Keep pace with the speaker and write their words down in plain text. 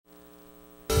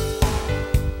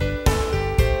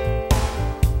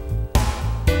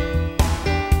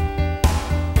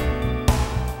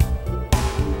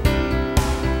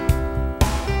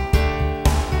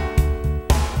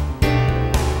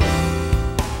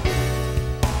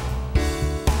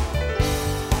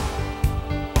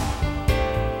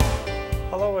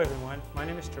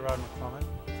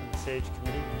S.A.G.E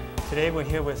committee. Today we're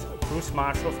here with Bruce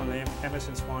Marshall from the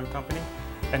Emerson Swan company,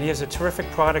 and he has a terrific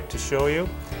product to show you,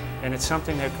 and it's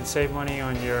something that can save money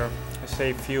on your,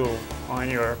 save fuel on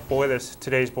your boilers,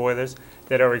 today's boilers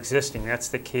that are existing. That's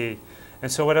the key.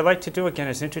 And so what I'd like to do again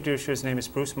is introduce you. His name is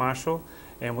Bruce Marshall,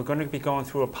 and we're going to be going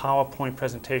through a PowerPoint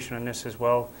presentation on this as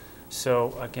well.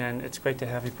 So again, it's great to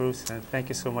have you, Bruce, and thank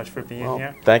you so much for being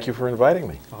here. Thank you for inviting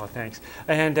me. Oh, thanks.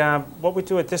 And what we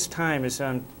do at this time is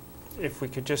if we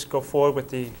could just go forward with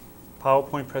the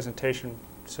PowerPoint presentation,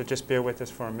 so just bear with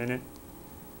us for a minute.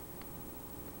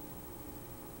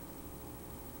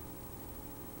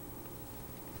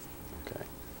 Okay.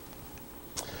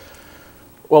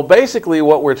 Well, basically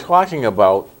what we're talking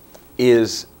about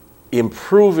is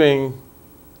improving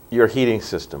your heating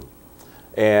system.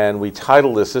 And we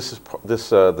titled this,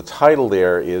 the title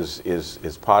there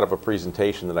is part of a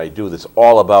presentation that I do that's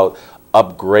all about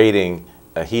upgrading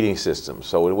a heating system.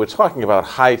 So we're talking about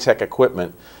high-tech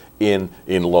equipment in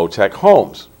low-tech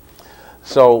homes.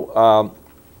 So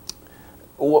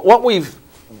what we've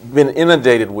been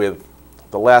inundated with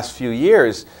the last few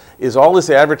years is all this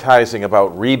advertising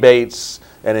about rebates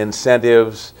and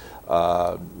incentives,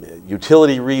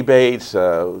 utility rebates.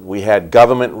 We had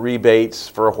government rebates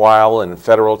for a while and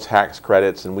federal tax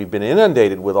credits, and we've been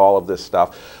inundated with all of this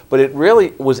stuff. But it really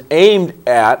was aimed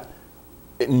at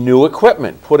new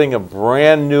equipment, putting a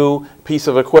brand new piece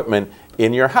of equipment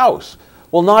in your house.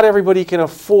 Well, not everybody can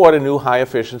afford a new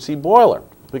high-efficiency boiler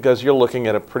because you're looking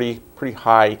at a pretty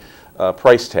high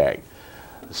price tag.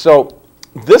 So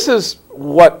this is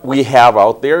what we have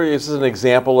out there. This is an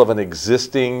example of an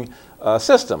existing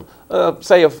system,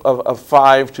 say a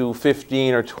 5 to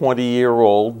 15 or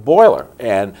 20-year-old boiler.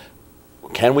 And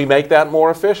can we make that more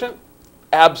efficient?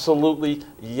 Absolutely,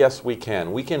 yes, we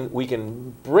can. We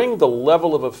can bring the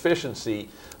level of efficiency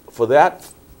for that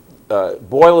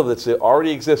boiler that's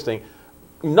already existing,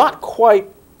 not quite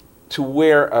to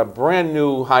where a brand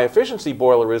new high-efficiency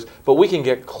boiler is, but we can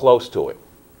get close to it.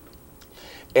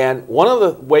 And one of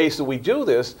the ways that we do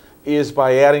this is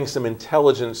by adding some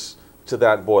intelligence to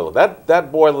that boiler.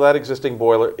 That boiler, that existing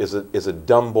boiler, is a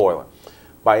dumb boiler.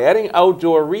 By adding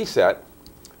outdoor reset,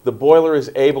 the boiler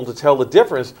is able to tell the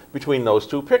difference between those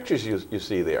two pictures you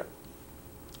see there.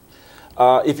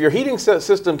 If your heating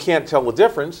system can't tell the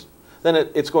difference, then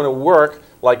it's going to work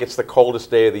like it's the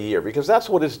coldest day of the year, because that's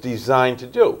what it's designed to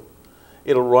do.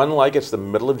 It'll run like it's the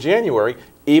middle of January,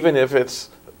 even if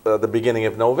it's the beginning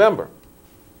of November.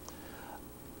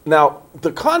 Now,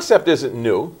 the concept isn't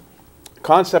new. The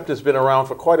concept has been around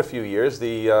for quite a few years.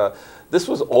 This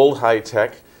was old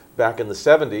high-tech back in the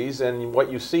 70s, and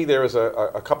what you see there is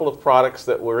a couple of products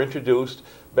that were introduced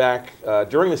back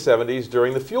during the 70s,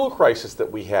 during the fuel crisis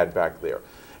that we had back there.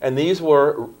 And these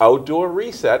were outdoor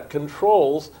reset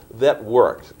controls that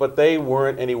worked, but they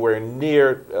weren't anywhere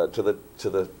near to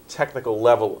the technical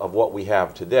level of what we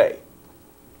have today.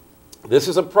 This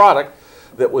is a product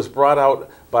that was brought out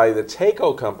by the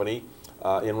Taco company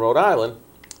in Rhode Island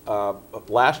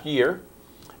last year.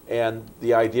 And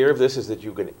the idea of this is that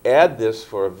you can add this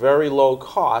for a very low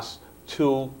cost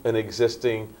to an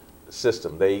existing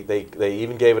system. They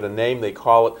even gave it a name. They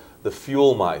call it the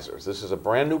FuelMizer. This is a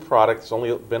brand new product. It's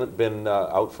only been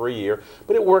out for a year,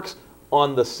 but it works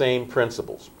on the same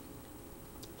principles.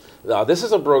 This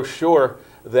is a brochure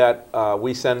that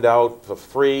we send out for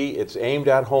free. It's aimed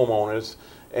at homeowners,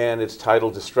 and it's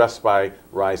titled Distressed by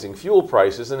Rising Fuel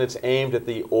Prices, and it's aimed at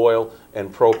the oil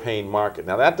and propane market.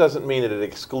 Now, that doesn't mean that it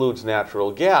excludes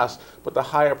natural gas, but the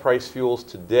higher price fuels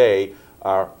today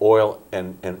are oil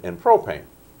and propane.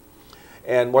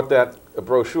 And what that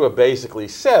brochure basically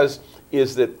says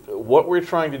is that what we're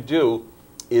trying to do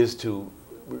is to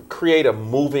create a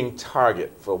moving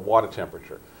target for water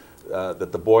temperature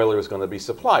that the boiler is going to be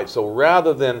supplied. So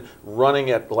rather than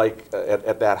running at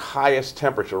that highest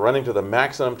temperature, running to the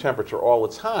maximum temperature all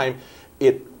the time,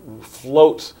 it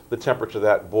floats the temperature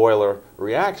that boiler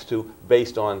reacts to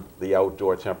based on the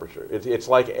outdoor temperature. It's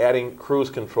like adding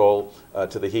cruise control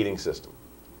to the heating system.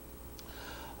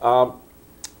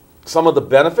 Some of the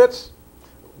benefits: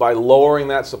 by lowering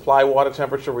that supply water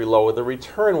temperature, we lower the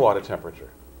return water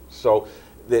temperature, so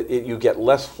that you get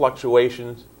less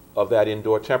fluctuations of that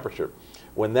indoor temperature.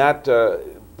 When that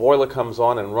boiler comes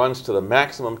on and runs to the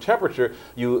maximum temperature,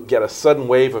 you get a sudden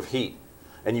wave of heat,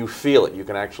 and you feel it. You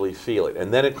can actually feel it,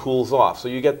 and then it cools off. So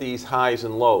you get these highs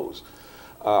and lows.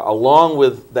 along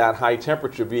with that high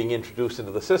temperature being introduced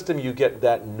into the system, you get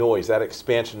that noise, that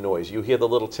expansion noise. You hear the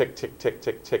little tick, tick, tick,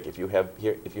 tick, tick if you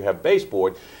have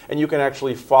baseboard, and you can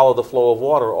actually follow the flow of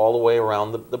water all the way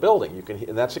around the building. You can,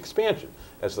 and that's expansion,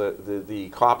 as the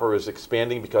copper is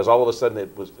expanding because all of a sudden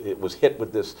it was hit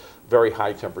with this very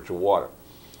high temperature water.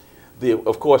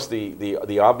 Of course,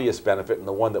 the obvious benefit, and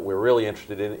the one that we're really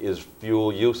interested in, is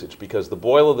fuel usage, because the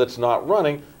boiler that's not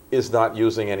running is not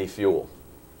using any fuel.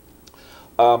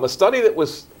 A study that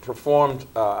was performed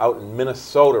out in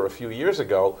Minnesota a few years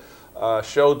ago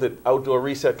showed that outdoor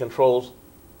reset controls,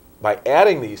 by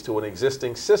adding these to an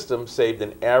existing system, saved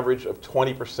an average of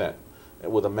 20%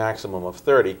 with a maximum of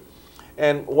 30%.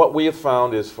 And what we have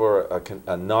found is for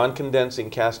a non-condensing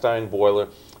cast iron boiler,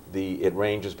 it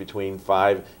ranges between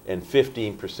 5 and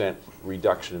 15%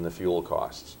 reduction in the fuel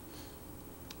costs.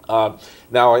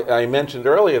 Now, I mentioned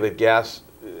earlier that gas,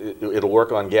 it'll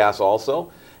work on gas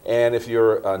also. And if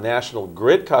you're a National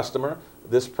Grid customer,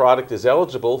 this product is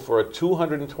eligible for a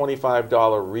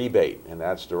 $225 rebate, and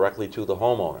that's directly to the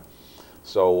homeowner.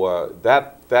 So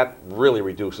that really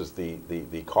reduces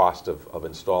the cost of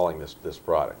installing this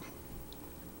product.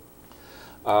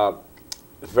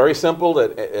 It's very simple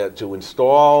to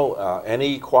install.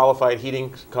 Any qualified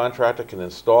heating contractor can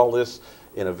install this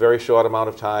in a very short amount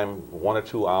of time, 1 or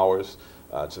 2 hours.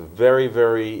 It's a very,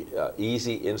 very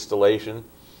easy installation.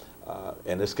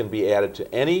 And this can be added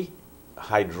to any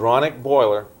hydronic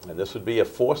boiler, and this would be a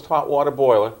forced hot water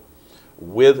boiler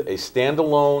with a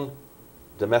standalone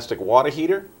domestic water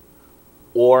heater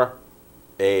or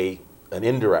an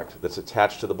indirect that's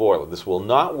attached to the boiler. This will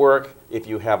not work if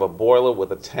you have a boiler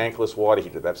with a tankless water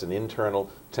heater. That's an internal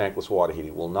tankless water heater.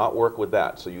 It will not work with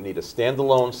that. So you need a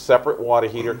standalone separate water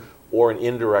heater or an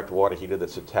indirect water heater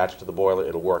that's attached to the boiler.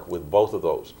 It'll work with both of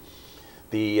those.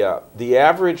 The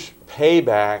average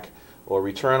payback or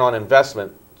return on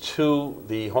investment to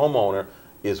the homeowner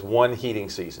is 1 heating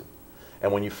season.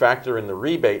 And when you factor in the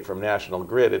rebate from National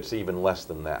Grid, it's even less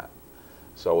than that.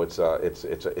 So it's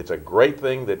a great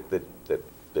thing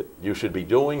that you should be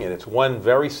doing, and it's one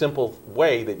very simple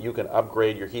way that you can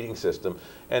upgrade your heating system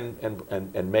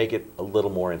and make it a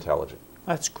little more intelligent.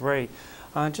 That's great.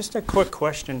 Just a quick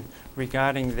question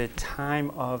regarding the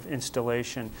time of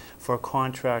installation for a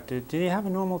contractor. Do you have a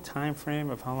normal time frame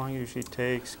of how long it usually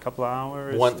takes? A couple of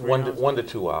hours? 1 to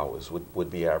 2 hours would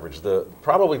be average.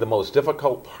 Probably the most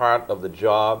difficult part of the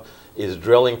job is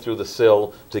drilling through the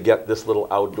sill to get this little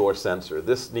outdoor sensor.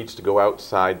 This needs to go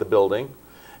outside the building,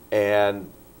 and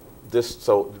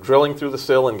so drilling through the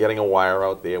sill and getting a wire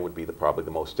out there would be probably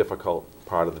the most difficult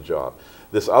part of the job.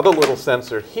 This other little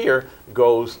sensor here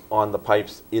goes on the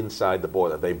pipes inside the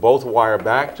boiler. They both wire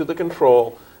back to the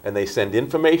control, and they send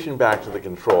information back to the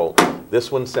control. This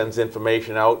one sends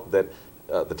information out that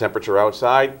the temperature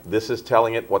outside. This is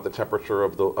telling it what the temperature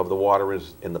of the water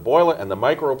is in the boiler, and the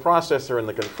microprocessor in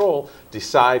the control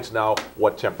decides now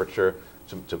what temperature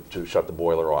to shut the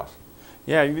boiler off.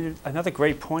 Yeah, another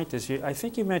great point is, I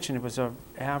think you mentioned it was an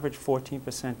average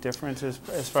 14% difference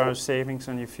as far as savings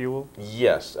on your fuel?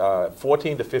 Yes,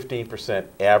 14 to 15%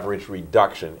 average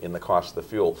reduction in the cost of the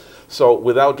fuel. So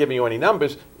without giving you any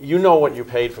numbers, you know what you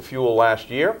paid for fuel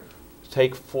last year.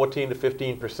 Take 14 to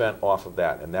 15% off of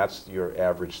that, and that's your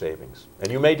average savings. And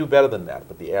you may do better than that,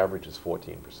 but the average is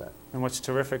 14%. And what's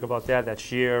terrific about that, that's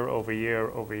year over year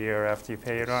over year after you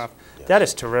pay it off. Yes. That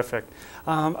is terrific.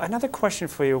 Another question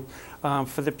for you.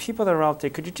 For the people that are out there,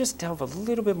 could you just delve a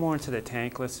little bit more into the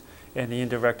tankless and the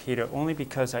indirect heater, only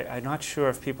because I'm not sure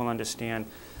if people understand.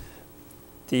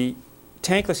 The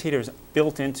tankless heater is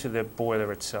built into the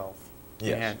boiler itself.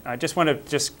 Yes. And I just want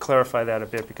to clarify that a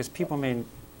bit, because people may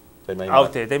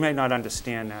not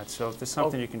understand that. So if there's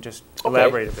something you can just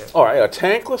elaborate a bit. All right, a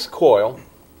tankless coil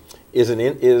is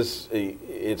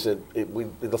it's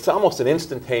almost an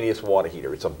instantaneous water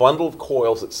heater. It's a bundle of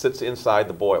coils that sits inside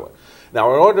the boiler.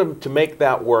 Now, in order to make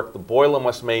that work, the boiler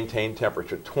must maintain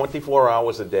temperature 24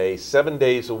 hours a day, 7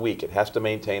 days a week. It has to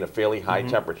maintain a fairly high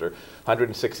temperature,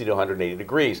 160 to 180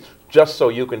 degrees, just so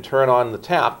you can turn on the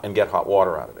tap and get hot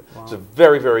water out of it. Wow. It's a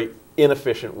very, very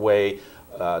inefficient way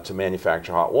to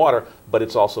manufacture hot water, but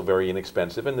it's also very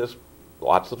inexpensive, and there's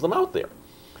lots of them out there.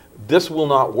 This will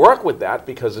not work with that,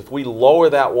 because if we lower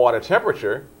that water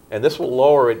temperature, and this will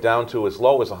lower it down to as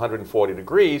low as 140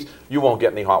 degrees, you won't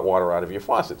get any hot water out of your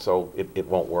faucet, so it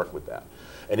won't work with that.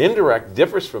 An indirect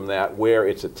differs from that, where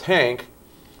it's a tank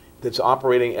that's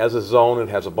operating as a zone and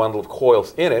has a bundle of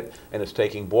coils in it, and it's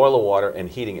taking boiler water and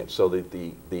heating it. So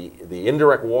the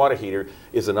indirect water heater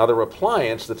is another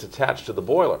appliance that's attached to the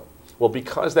boiler. Well,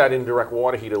 because that indirect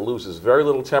water heater loses very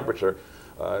little temperature,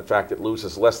 in fact, it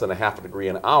loses less than a half a degree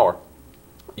an hour,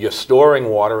 you're storing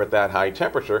water at that high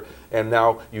temperature, and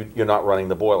now you're not running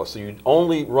the boiler. So you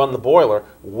only run the boiler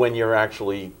when you're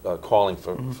actually calling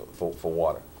for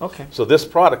water. Okay. So this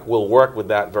product will work with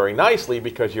that very nicely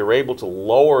because you're able to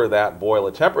lower that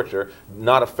boiler temperature,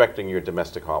 not affecting your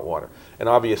domestic hot water. And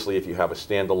obviously, if you have a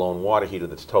standalone water heater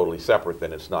that's totally separate,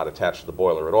 then it's not attached to the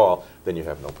boiler at all, then you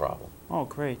have no problem. Oh,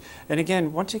 great. And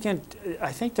again, once again,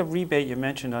 I think the rebate you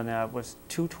mentioned on that was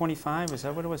 $225. Is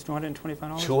that what it was, $225?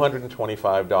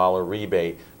 $225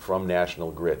 rebate from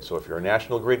National Grid. So if you're a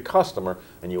National Grid customer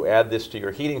and you add this to your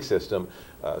heating system,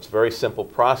 it's a very simple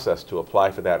process to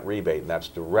apply for that rebate, and that's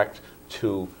direct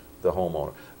to the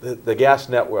homeowner. The gas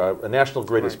network, National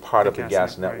Grid is part of the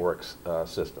gas network's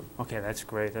system. Okay, that's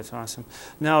great. That's awesome.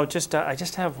 Now, I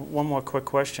just have one more quick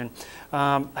question.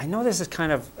 I know this is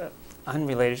kind of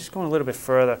unrelated, just going a little bit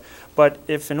further, but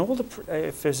if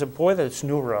there's a boiler that's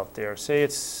newer out there, say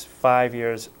it's 5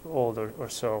 years old or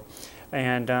so,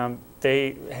 and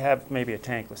they have maybe a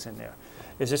tankless in there,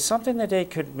 is it something that they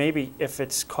could maybe, if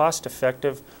it's cost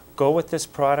effective, go with this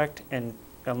product and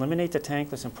eliminate the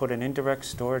tankless and put an indirect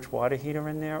storage water heater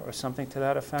in there or something to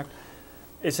that effect?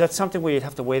 Is that something where you'd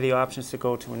have to weigh the options to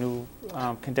go to a new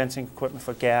condensing equipment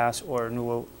for gas or a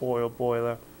new oil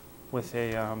boiler with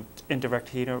a indirect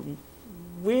heater?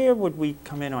 Where would we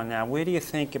come in on that? Where do you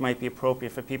think it might be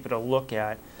appropriate for people to look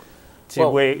at to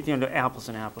weigh, apples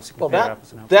and apples? Well,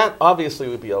 that obviously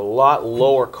would be a lot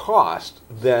lower cost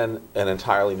than an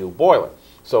entirely new boiler.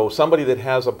 So somebody that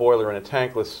has a boiler and a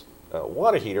tankless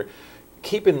water heater,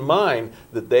 keep in mind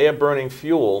that they are burning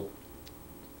fuel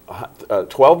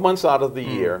 12 months out of the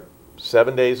year,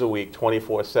 7 days a week,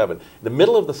 24/7. In the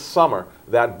middle of the summer,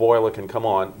 that boiler can come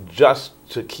on just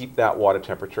to keep that water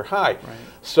temperature high. Right.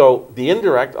 So the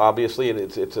indirect, obviously,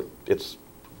 it's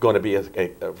going to be a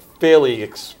fairly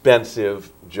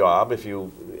expensive job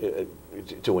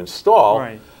to install,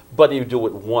 right, but you do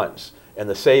it once. And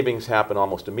the savings happen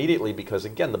almost immediately because,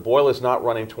 again, the boiler is not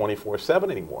running 24/7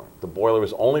 anymore. The boiler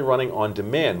is only running on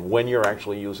demand when you're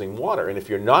actually using water. And if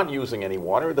you're not using any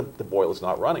water, the boiler is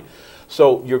not running.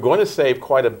 So you're going to save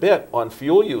quite a bit on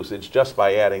fuel usage just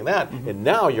by adding that. And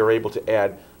now you're able to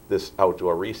add this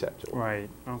outdoor reset to it. Right,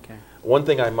 okay. One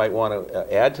thing I might want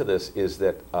to add to this is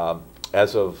that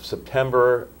as of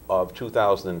September of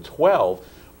 2012,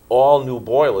 all new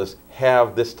boilers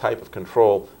have this type of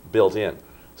control built in.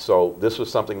 So this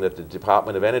was something that the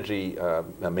Department of Energy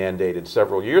mandated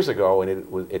several years ago, and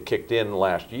it kicked in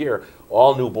last year.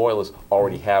 All new boilers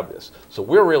already have this. So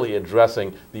we're really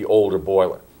addressing the older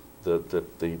boiler,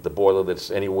 the boiler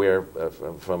that's anywhere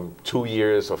from 2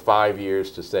 years or 5 years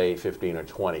to, say, 15 or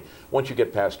 20. Once you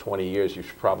get past 20 years, you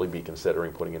should probably be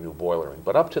considering putting a new boiler in.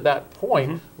 But up to that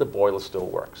point, the boiler still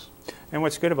works. And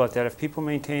what's good about that, if people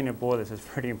maintain their boilers, it's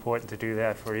pretty important to do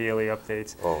that for yearly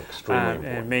updates. Oh, extremely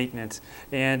important. And maintenance.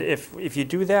 And if you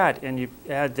do that and you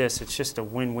add this, it's just a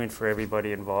win-win for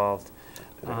everybody involved.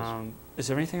 Is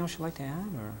there anything else you'd like to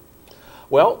add? Or?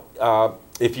 Well,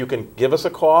 if you can give us a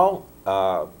call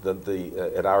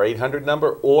at our 800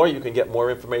 number, or you can get more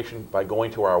information by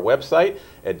going to our website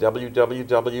at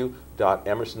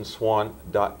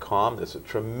www.emersonswan.com. There's a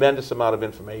tremendous amount of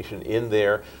information in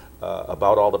there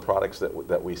about all the products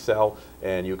that we sell,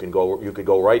 and you could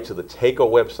go right to the TACO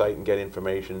website and get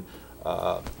information,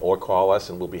 or call us,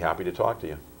 and we'll be happy to talk to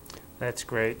you. That's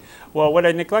great. Well, what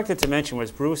I neglected to mention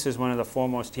was Bruce is one of the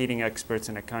foremost heating experts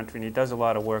in the country, and he does a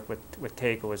lot of work with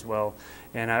TACO as well.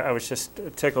 And I was just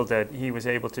tickled that he was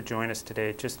able to join us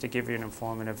today just to give you an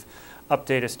informative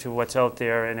update as to what's out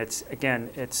there. And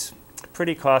it's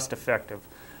pretty cost effective.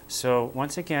 So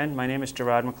once again, my name is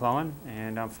Gerard MaClellan,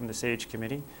 and I'm from the S.A.G.E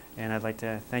committee. And I'd like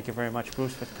to thank you very much,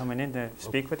 Bruce, for coming in to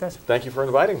speak with us. Thank you for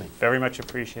inviting me. Very much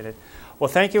appreciated. Well,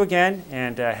 thank you again,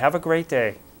 and have a great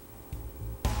day.